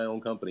own my own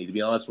company. To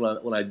be honest,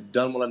 when I've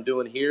done what I'm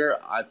doing here,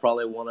 I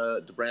probably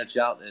want to branch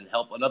out and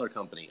help another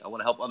company. I want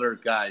to help other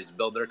guys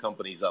build their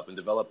companies up and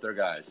develop their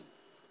guys.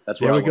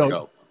 That's where I want to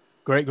go.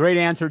 Great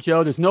answer,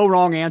 Joe. There's no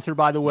wrong answer,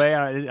 by the way.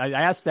 I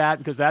asked that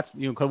because that's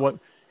what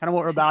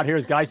we're about here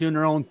is guys doing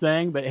their own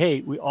thing. But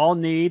hey, we all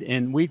need,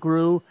 and we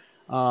grew.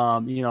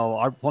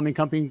 Our plumbing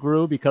company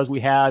grew because we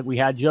had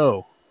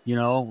Joe.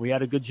 We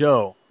had a good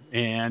Joe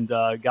and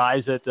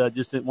guys that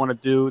just didn't want to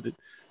do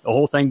the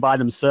whole thing by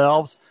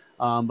themselves.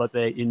 But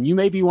you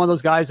may be one of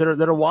those guys that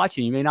are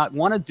watching. You may not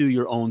want to do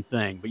your own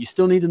thing, but you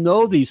still need to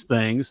know these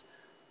things,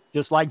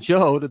 just like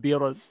Joe, to be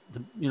able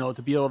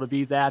to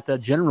be that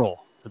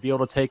general, to be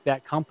able to take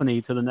that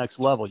company to the next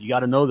level. You got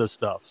to know this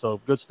stuff. So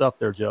good stuff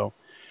there, Joe.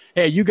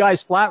 Hey, you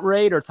guys flat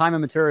rate or time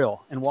and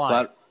material, and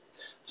why?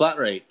 Flat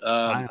rate.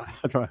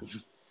 That's right.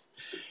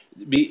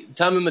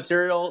 Time and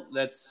material,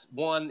 that's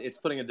one, it's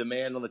putting a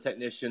demand on the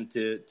technician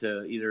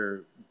to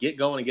either get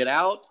going and get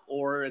out,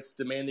 or it's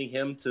demanding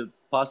him to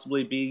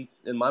possibly be,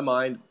 in my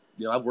mind,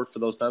 I've worked for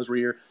those times where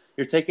you're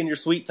taking your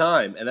sweet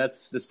time, and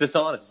it's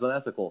dishonest, it's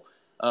unethical.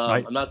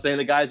 Right. I'm not saying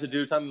the guys that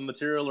do time and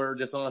material are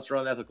dishonest or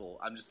unethical.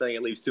 I'm just saying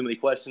it leaves too many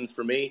questions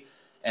for me,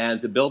 and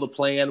to build a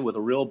plan with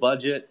a real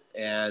budget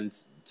and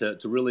to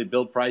really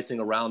build pricing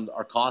around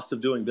our cost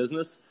of doing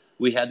business,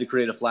 we had to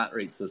create a flat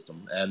rate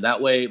system. And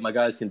that way my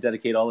guys can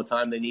dedicate all the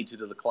time they need to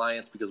the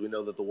clients because we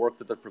know that the work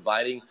that they're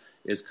providing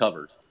is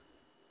covered.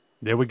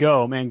 There we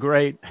go, man.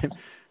 Great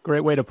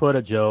way to put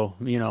it, Joe.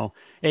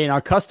 Hey, and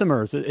our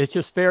customers, it's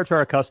just fair to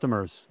our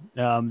customers.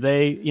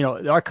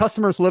 Our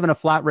customers live in a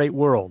flat rate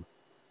world.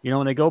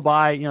 When they go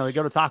they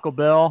go to Taco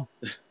Bell,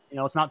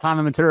 it's not time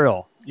and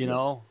material.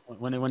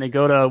 When they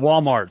go to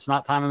Walmart, it's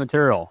not time and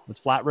material. It's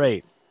flat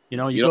rate. You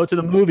go to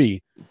the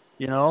movie,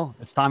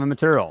 it's time and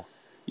material.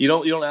 You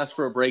don't ask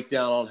for a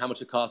breakdown on how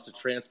much it costs to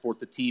transport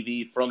the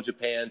TV from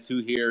Japan to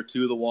here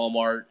to the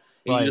Walmart.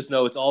 And you just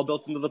know it's all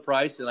built into the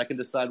price, and I can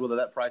decide whether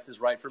that price is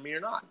right for me or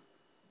not.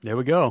 There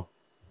we go.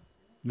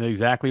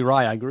 Exactly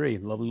right. I agree.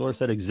 Lovely Laura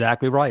said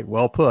exactly right.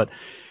 Well put.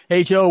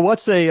 Hey, Joe,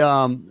 what's a,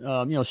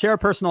 share a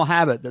personal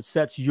habit that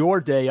sets your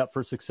day up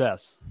for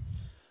success?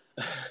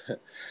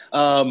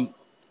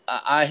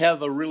 I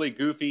have a really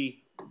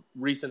goofy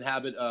recent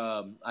habit.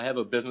 I have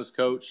a business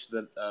coach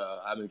that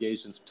I'm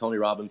engaged in some Tony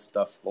Robbins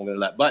stuff. Won't go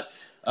into that, but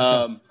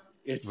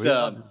it's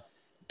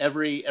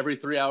every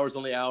 3 hours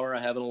on the hour. I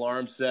have an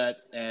alarm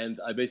set, and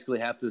I basically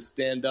have to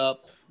stand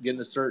up, get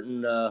in a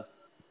certain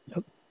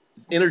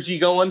energy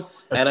going,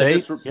 and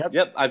I've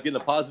get in a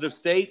positive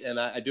state, and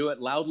I do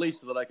it loudly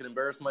so that I can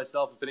embarrass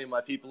myself if any of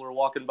my people are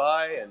walking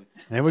by, and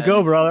there we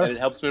go, brother. And it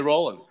helps me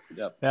rolling.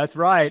 Yep, that's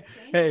right.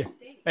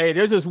 Hey,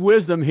 there's this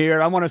wisdom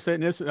here. I want to say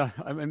this.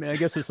 I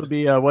guess this will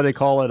be what they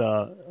call it.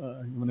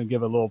 I'm going to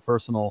give a little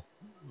personal,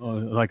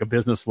 like a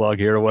business slug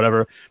here or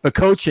whatever. But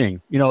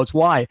coaching, it's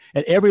why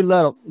at every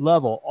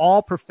level,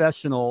 all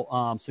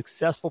professional,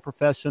 successful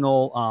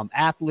professional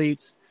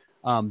athletes,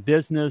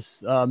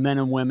 business men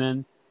and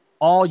women,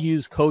 all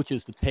use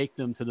coaches to take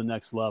them to the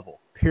next level,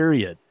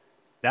 period.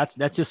 That's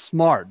just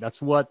smart. That's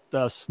what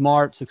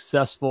smart,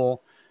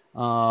 successful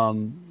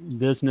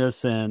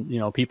business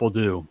and, people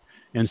do.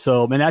 And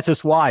so, that's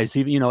just wise.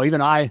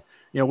 Even I,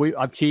 I've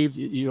achieved,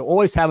 you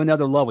always have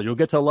another level. You'll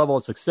get to a level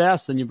of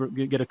success and you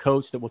get a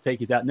coach that will take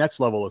you to that next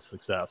level of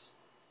success,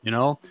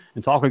 and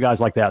talk with guys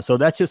like that. So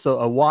that's just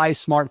a wise,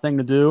 smart thing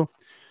to do.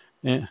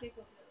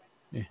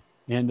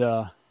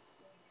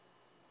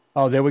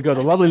 Oh, there we go.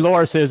 The lovely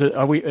Laura says,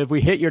 if we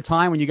hit your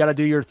time when you got to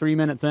do your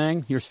 3-minute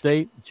thing, your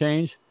state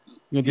change,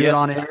 you can do it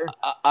on air?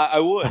 I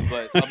would,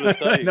 but I'm going to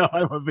tell you,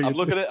 I'm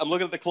looking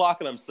at the clock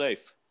and I'm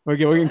safe. We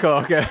can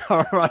call. Okay.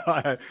 All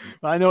right.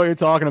 I know what you're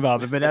talking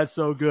about, but that's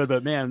so good.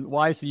 But man,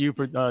 wise to you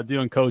for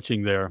doing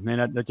coaching there,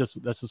 man. That's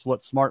just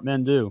what smart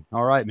men do.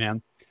 All right,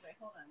 man. Wait,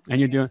 hold on. And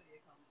you're doing,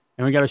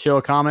 and we got to show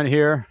a comment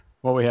here.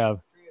 What we have?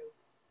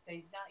 Drew.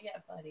 Not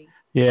yet, buddy.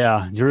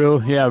 Yeah,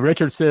 Drew. Yeah,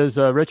 Richard says,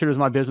 Richard is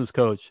my business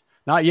coach.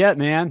 Not yet,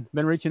 man.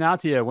 Been reaching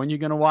out to you. When you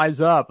going to wise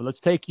up? Let's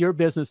take your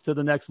business to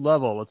the next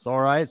level. It's all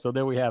right. So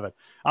there we have it.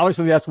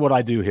 Obviously, that's what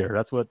I do here.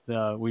 That's what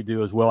we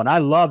do as well. And I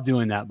love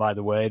doing that, by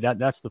the way.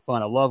 That's the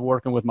fun. I love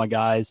working with my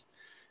guys.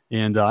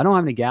 And I don't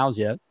have any gals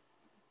yet.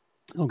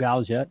 No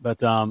gals yet.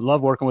 But love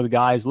working with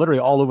guys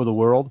literally all over the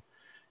world.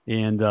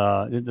 And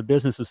the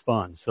business is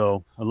fun.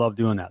 So I love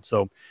doing that.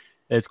 So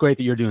it's great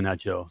that you're doing that,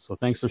 Joe. So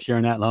thanks for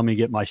sharing that. Let me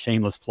get my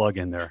shameless plug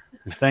in there.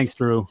 And thanks,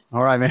 Drew.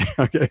 All right, man.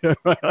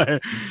 Okay.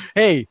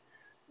 Hey.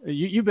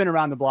 You've been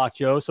around the block,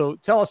 Joe. So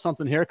tell us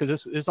something here,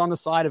 because it's on the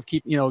side of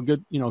keeping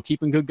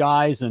good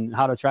guys and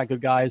how to attract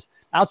good guys.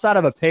 Outside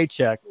of a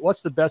paycheck,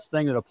 what's the best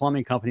thing that a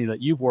plumbing company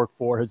that you've worked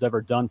for has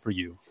ever done for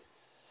you?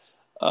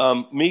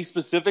 Me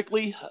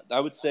specifically, I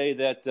would say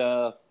that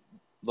the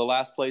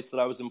last place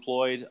that I was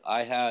employed,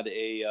 I had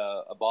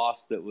a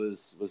boss that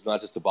was not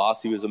just a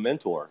boss; he was a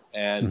mentor.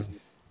 And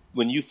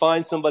when you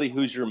find somebody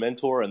who's your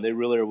mentor and they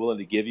really are willing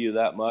to give you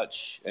that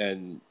much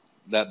and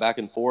that back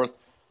and forth,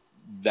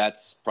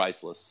 that's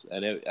priceless.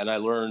 And I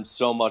learned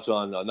so much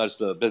on not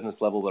just a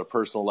business level, but a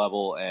personal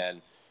level.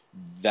 And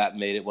that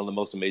made it one of the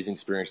most amazing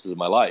experiences of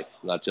my life,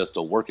 not just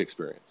a work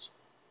experience.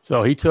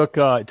 So he took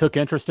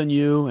interest in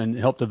you and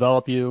helped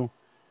develop you.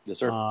 Yes,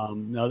 sir.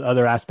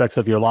 Other aspects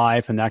of your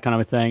life and that kind of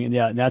a thing. And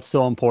yeah, that's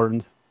so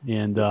important.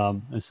 And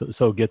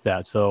so get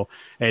that. So,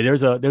 hey,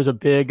 there's a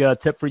big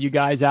tip for you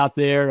guys out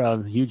there,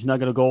 a huge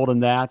nugget of gold in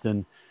that.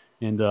 And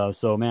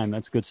so, man,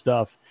 that's good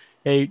stuff.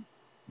 Hey,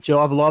 Joe,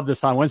 I've loved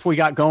this time. Once we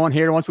got going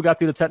here, once we got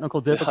through the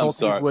technical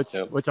difficulties, which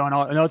it's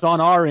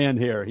on our end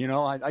here.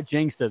 I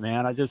jinxed it,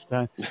 man. I just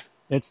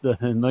it's the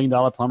 $1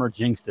 million plumber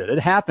jinxed it. It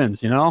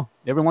happens,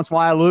 Every once in a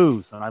while I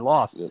lose, and I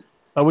lost,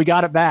 but we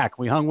got it back.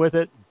 We hung with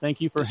it.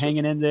 Thank you for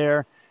hanging in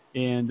there,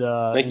 and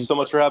thank you so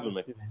much for having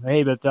me.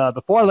 Hey, but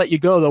before I let you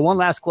go, though, one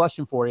last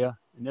question for you,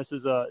 and this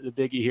is the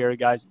biggie here,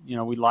 guys.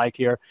 We like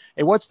here.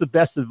 Hey, what's the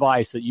best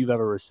advice that you've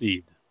ever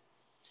received?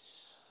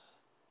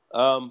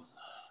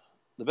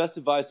 The best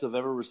advice I've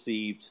ever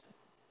received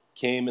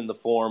came in the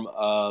form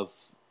of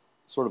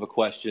sort of a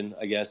question,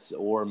 I guess,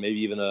 or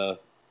maybe even a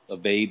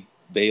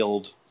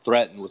veiled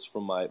threat, and was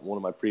from one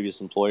of my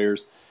previous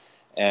employers.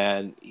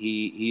 And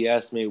he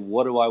asked me,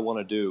 what do I want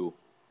to do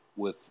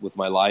with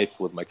my life,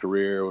 with my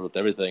career, with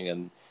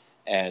everything?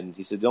 And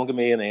he said, don't give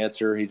me an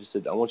answer. He just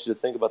said, I want you to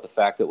think about the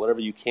fact that whatever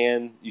you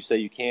say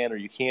you can or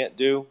you can't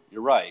do,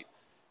 you're right.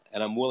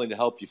 And I'm willing to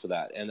help you for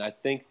that. And I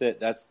think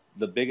that's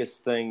the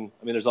biggest thing.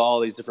 I mean, there's all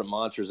these different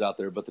mantras out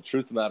there, but the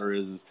truth of the matter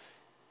is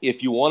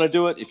if you want to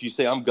do it, if you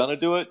say I'm going to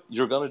do it,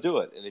 you're going to do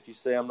it. And if you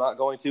say I'm not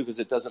going to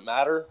because it doesn't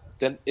matter,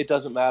 then it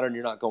doesn't matter and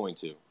you're not going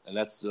to. And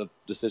that's a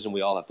decision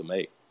we all have to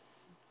make.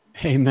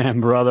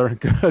 Amen, brother.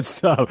 Good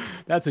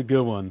stuff. That's a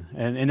good one.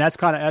 And that's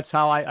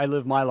how I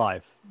live my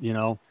life,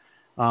 and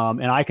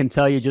I can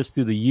tell you just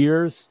through the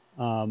years,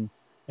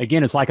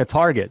 again, it's like a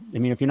target. I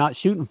mean, if you're not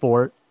shooting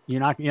for it, you're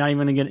not even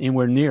going to get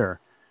anywhere near,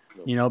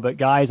 but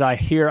guys, I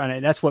hear,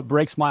 and that's what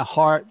breaks my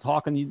heart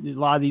talking to a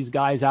lot of these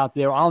guys out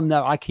there.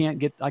 I can't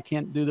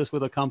do this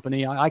with a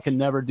company. I can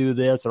never do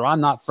this, or I'm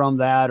not from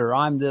that, or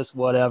I'm this,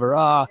 whatever.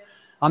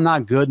 I'm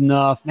not good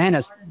enough. Man,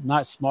 that's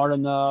not smart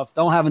enough.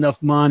 Don't have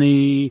enough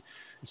money.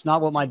 It's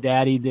not what my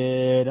daddy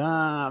did.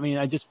 I mean,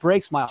 it just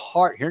breaks my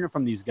heart hearing it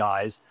from these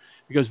guys,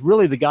 because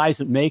really the guys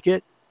that make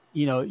it,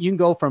 you know, you can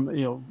go from,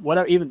 you know,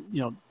 whatever, even,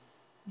 you know,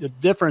 the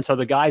difference are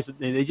the guys that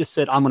they just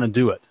said, I'm going to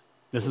do it.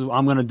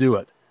 I'm going to do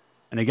it.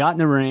 And they got in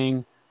the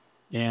ring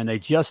and they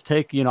just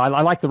take, you know,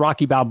 I like the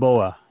Rocky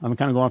Balboa. I'm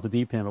kind of going off the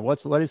deep end, but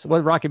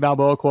what Rocky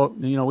Balboa quote?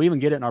 You know, we even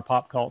get it in our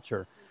pop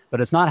culture, but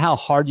it's not how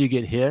hard you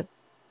get hit,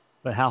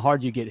 but how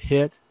hard you get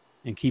hit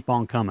and keep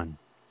on coming.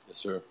 Yes,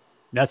 sir.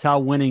 That's how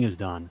winning is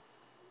done.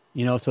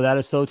 You know, so that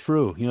is so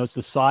true. You know, it's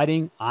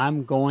deciding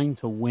I'm going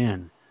to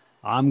win.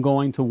 I'm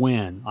going to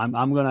win.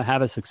 I'm going to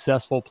have a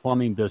successful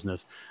plumbing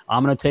business.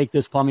 I'm going to take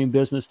this plumbing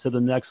business to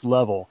the next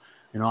level.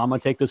 You know, I'm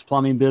going to take this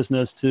plumbing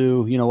business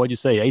to, you know, what'd you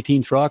say,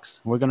 18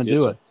 trucks? We're going to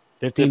do it.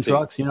 15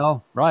 trucks, you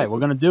know? Right, we're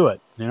going to do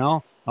it, you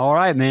know? All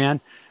right, man.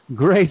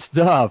 Great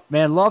stuff.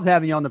 Man, loved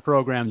having you on the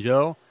program,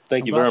 Joe.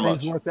 Thank you very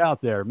much. Things worked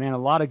out there. Man, a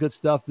lot of good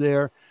stuff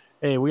there.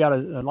 Hey,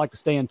 I'd like to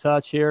stay in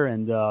touch here,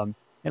 and I'd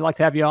like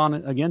to have you on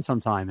again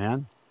sometime,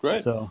 man.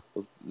 Great. So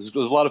this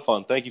was a lot of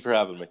fun. Thank you for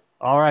having me.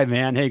 All right,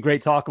 man. Hey,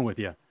 great talking with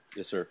you.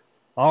 Yes, sir.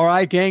 All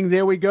right, gang,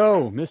 there we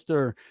go.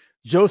 Mr.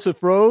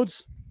 Joseph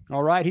Rhodes.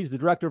 All right, he's the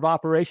Director of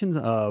Operations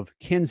of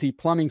Kinsey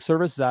Plumbing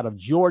Services out of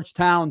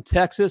Georgetown,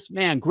 Texas.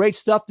 Man, great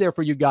stuff there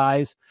for you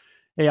guys.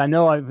 Hey, I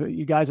know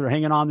you guys are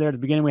hanging on there. At the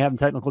beginning, we have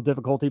technical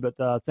difficulty, but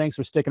thanks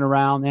for sticking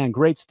around. Man,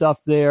 great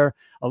stuff there.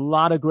 A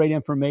lot of great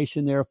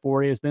information there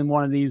for you. It's been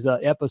one of these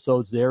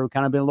episodes there. We've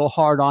kind of been a little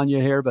hard on you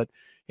here, but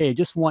hey,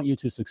 just want you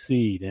to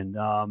succeed. And,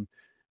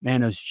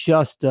 man, it's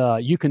just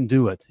you can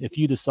do it if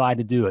you decide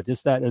to do it.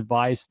 Just that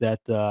advice that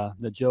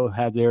Joe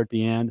had there at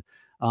the end.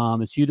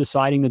 It's you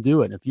deciding to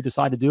do it. If you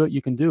decide to do it,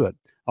 you can do it.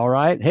 All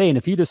right. Hey, and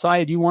if you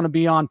decide you want to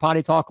be on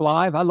Potty Talk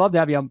Live, I'd love to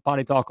have you on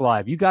Potty Talk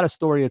Live. You got a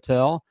story to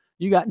tell.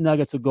 You got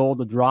nuggets of gold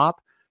to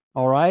drop.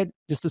 All right.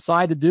 Just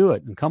decide to do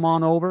it and come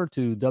on over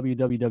to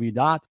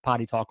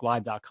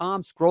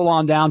www.pottytalklive.com. Scroll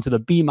on down to the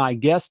Be My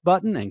Guest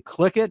button and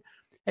click it.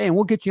 Hey, and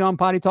we'll get you on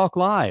Potty Talk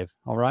Live.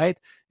 All right.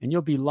 And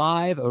you'll be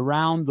live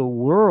around the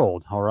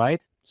world. All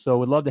right. So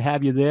we'd love to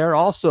have you there.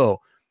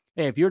 Also,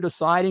 hey, if you're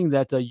deciding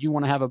that you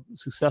want to have a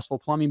successful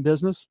plumbing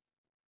business,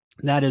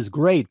 that is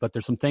great. But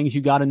there's some things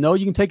you got to know.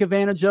 You can take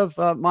advantage of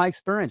my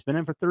experience. Been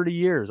in for 30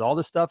 years. All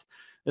this stuff,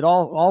 it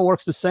all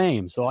works the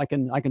same. So I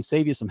can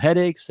save you some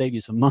headaches, save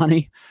you some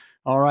money.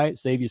 All right,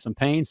 save you some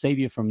pain, save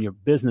you from your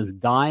business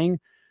dying.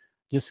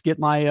 Just get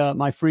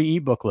my free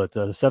e-booklet,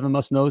 7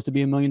 Must Knows to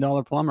Be a $1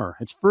 Million Plumber.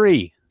 It's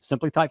free.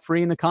 Simply type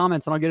free in the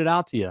comments and I'll get it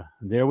out to you.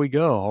 There we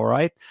go. All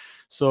right.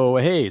 So,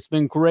 hey, it's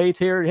been great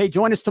here. Hey,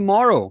 join us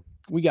tomorrow.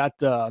 We got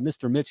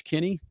Mr. Mitch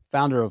Kinney,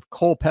 founder of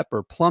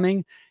Culpeper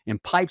Plumbing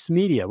and Pipes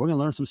Media. We're going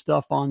to learn some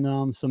stuff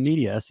on some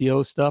media,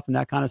 SEO stuff and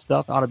that kind of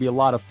stuff. Ought to be a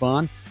lot of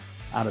fun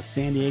out of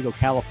San Diego,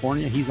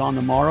 California. He's on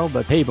tomorrow.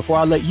 But, hey, before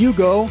I let you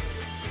go,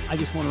 I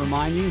just want to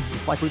remind you,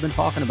 just like we've been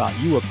talking about,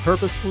 you were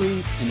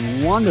purposefully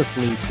and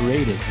wonderfully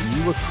created, and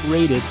you were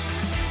created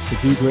to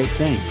do great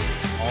things.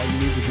 All you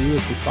need to do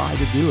is decide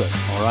to do it,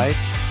 all right?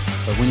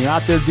 But when you're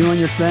out there doing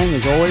your thing,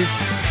 as always,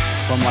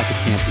 plumb like a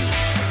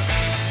champion.